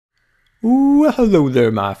Well, hello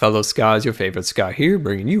there, my fellow Scars. Your favorite Scar here,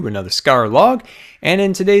 bringing you another ScarLog. And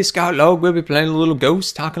in today's ScarLog, we'll be playing a little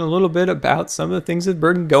ghost, talking a little bit about some of the things that have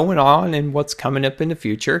been going on and what's coming up in the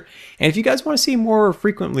future. And if you guys want to see more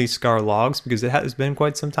frequently ScarLogs, because it has been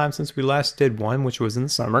quite some time since we last did one, which was in the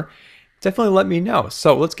summer, definitely let me know.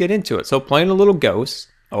 So let's get into it. So playing a little ghost.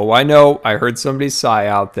 Oh, I know. I heard somebody sigh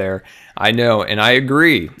out there. I know, and I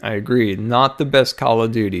agree. I agree. Not the best Call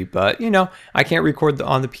of Duty, but, you know, I can't record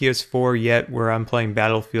on the PS4 yet where I'm playing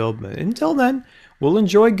Battlefield. But until then, we'll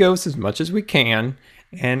enjoy Ghost as much as we can.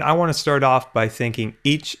 And I want to start off by thanking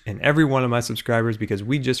each and every one of my subscribers because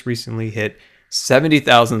we just recently hit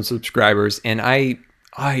 70,000 subscribers. And I,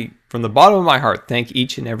 from the bottom of my heart, thank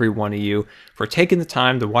each and every one of you for taking the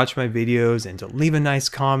time to watch my videos and to leave a nice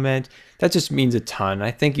comment. That just means a ton.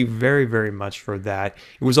 I thank you very, very much for that.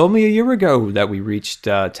 It was only a year ago that we reached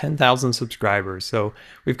 10,000 subscribers. So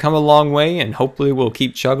we've come a long way, and hopefully we'll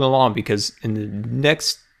keep chugging along because in the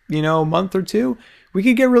next, month or two, we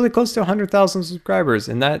could get really close to 100,000 subscribers.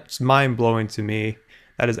 And that's mind-blowing to me.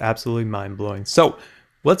 That is absolutely mind-blowing. So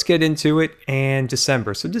let's get into it. And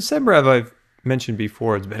December. So December, as I've mentioned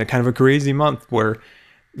before, it's been a kind of a crazy month where,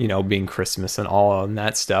 being Christmas and all and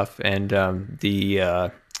that stuff. And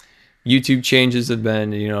the YouTube changes have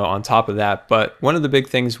been, on top of that. But one of the big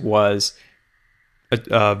things was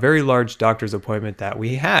a very large doctor's appointment that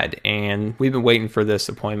we had. And we've been waiting for this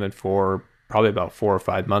appointment for probably about 4 or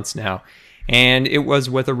 5 months now. And it was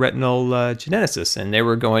with a retinal geneticist. And they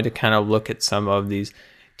were going to kind of look at some of these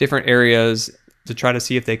different areas to try to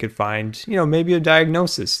see if they could find, maybe a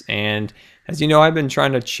diagnosis. And as you know, I've been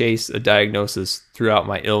trying to chase a diagnosis throughout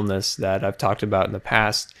my illness that I've talked about in the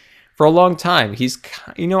past for a long time.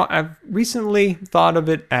 I've recently thought of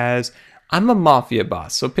it as I'm a mafia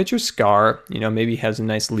boss. So picture Scar, maybe has a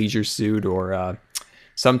nice leisure suit or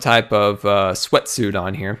some type of sweatsuit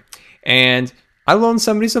on here. And I loaned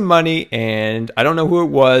somebody some money and I don't know who it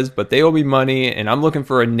was, but they owe me money and I'm looking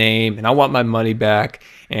for a name and I want my money back.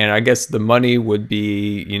 And I guess the money would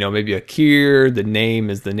be, maybe a cure. The name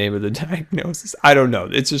is the name of the diagnosis. I don't know.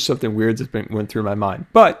 It's just something weird that's went through my mind.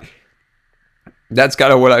 But that's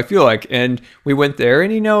kind of what I feel like. And we went there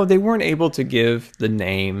and, they weren't able to give the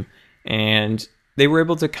name and they were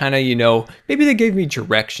able to kind of, maybe they gave me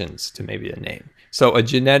directions to maybe the name. So a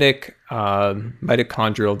genetic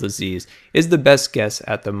mitochondrial disease is the best guess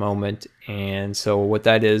at the moment. And so what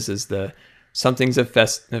that is something's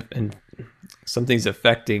affecting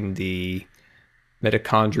the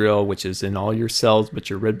mitochondrial, which is in all your cells, but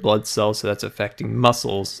your red blood cells. So that's affecting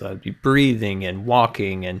muscles, breathing and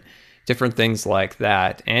walking and different things like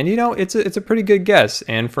that. And, it's a pretty good guess.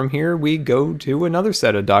 And from here, we go to another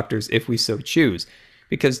set of doctors if we so choose.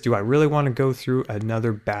 Because do I really want to go through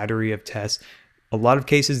another battery of tests? A lot of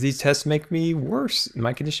cases, these tests make me worse.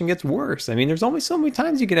 My condition gets worse. I mean, there's only so many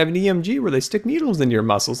times you can have an EMG where they stick needles into your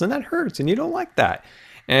muscles, and that hurts, and you don't like that.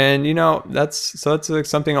 And, that's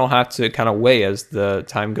something I'll have to kind of weigh as the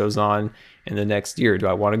time goes on in the next year. Do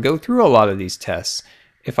I want to go through a lot of these tests?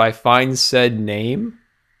 If I find said name,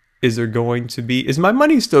 is my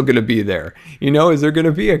money still going to be there? Is there going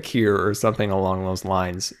to be a cure or something along those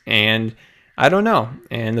lines? And I don't know.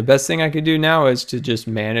 And the best thing I could do now is to just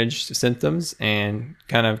manage symptoms and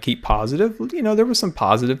kind of keep positive. There were some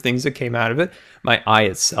positive things that came out of it. My eye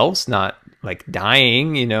itself's not like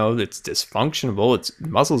dying, it's dysfunctional. Its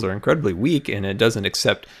muscles are incredibly weak and it doesn't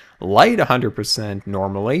accept light 100%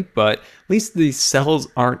 normally, but at least the cells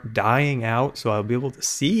aren't dying out, so I'll be able to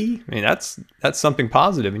see. I mean, that's something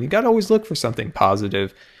positive, and you got to always look for something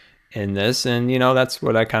positive in this, and that's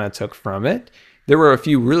what I kind of took from it. There were a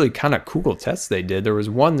few really kind of cool tests they did. There was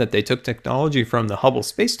one that they took technology from the Hubble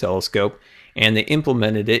Space Telescope and they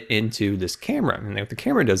implemented it into this camera. And what the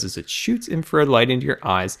camera does is it shoots infrared light into your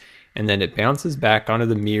eyes and then it bounces back onto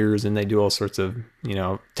the mirrors and they do all sorts of,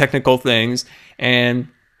 technical things. And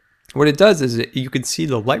what it does is you can see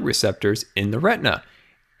the light receptors in the retina.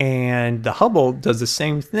 And the Hubble does the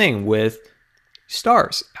same thing with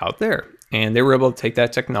stars out there. And they were able to take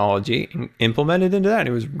that technology and implement it into that.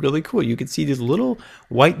 It was really cool. You could see these little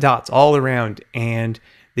white dots all around. And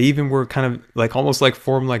they even were kind of like almost like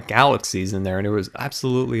formed like galaxies in there. And it was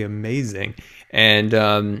absolutely amazing. And,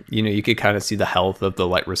 you could kind of see the health of the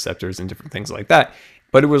light receptors and different things like that.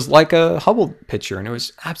 But it was like a Hubble picture, and it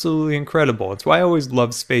was absolutely incredible. It's why I always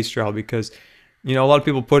love space travel because, a lot of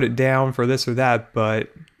people put it down for this or that, but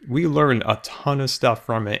we learned a ton of stuff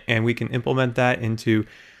from it, and we can implement that into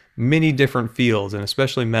many different fields, and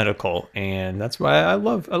especially medical. And that's why I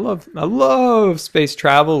love space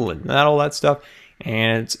travel and all that stuff.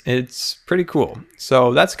 And it's pretty cool.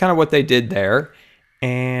 So that's kind of what they did there.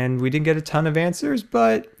 And we didn't get a ton of answers,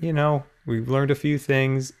 but we've learned a few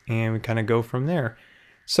things, and we kind of go from there.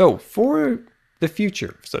 So for the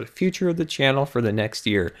future, the future of the channel for the next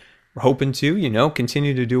year, we're hoping to,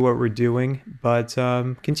 continue to do what we're doing, but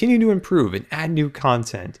continue to improve and add new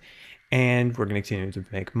content. And we're going to continue to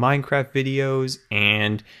make Minecraft videos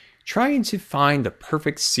and trying to find the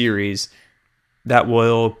perfect series that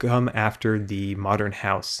will come after the modern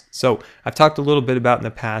house. So I've talked a little bit about in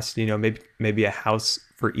the past, maybe a house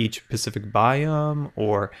for each Pacific biome,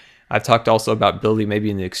 or I've talked also about building maybe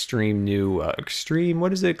in the extreme new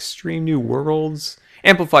worlds?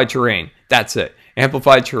 Amplified terrain. That's it.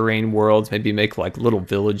 Amplified terrain worlds, maybe make like little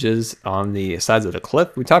villages on the sides of the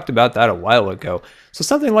cliff. We talked about that a while ago. So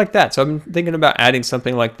something like that. So I'm thinking about adding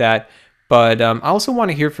something like that. But I also want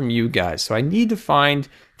to hear from you guys. So I need to find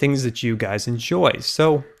things that you guys enjoy.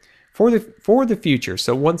 So for the future,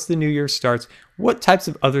 so once the new year starts, what types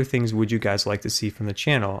of other things would you guys like to see from the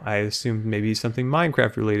channel? I assume maybe something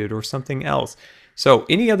Minecraft related or something else. So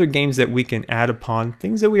any other games that we can add upon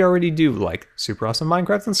things that we already do, like Super Awesome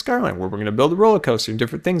Minecraft and Skyline, where we're going to build a roller coaster and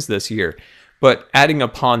different things this year. But adding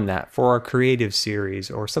upon that for our creative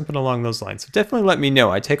series or something along those lines. So definitely let me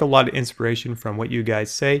know. I take a lot of inspiration from what you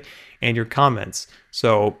guys say and your comments.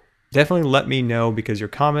 So definitely let me know, because your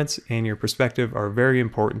comments and your perspective are very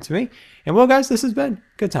important to me. And well, guys, this has been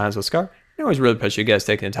Good Times with Scar. I always really appreciate you guys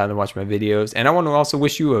taking the time to watch my videos. And I want to also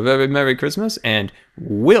wish you a very Merry Christmas, and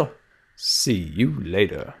we'll see you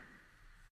later.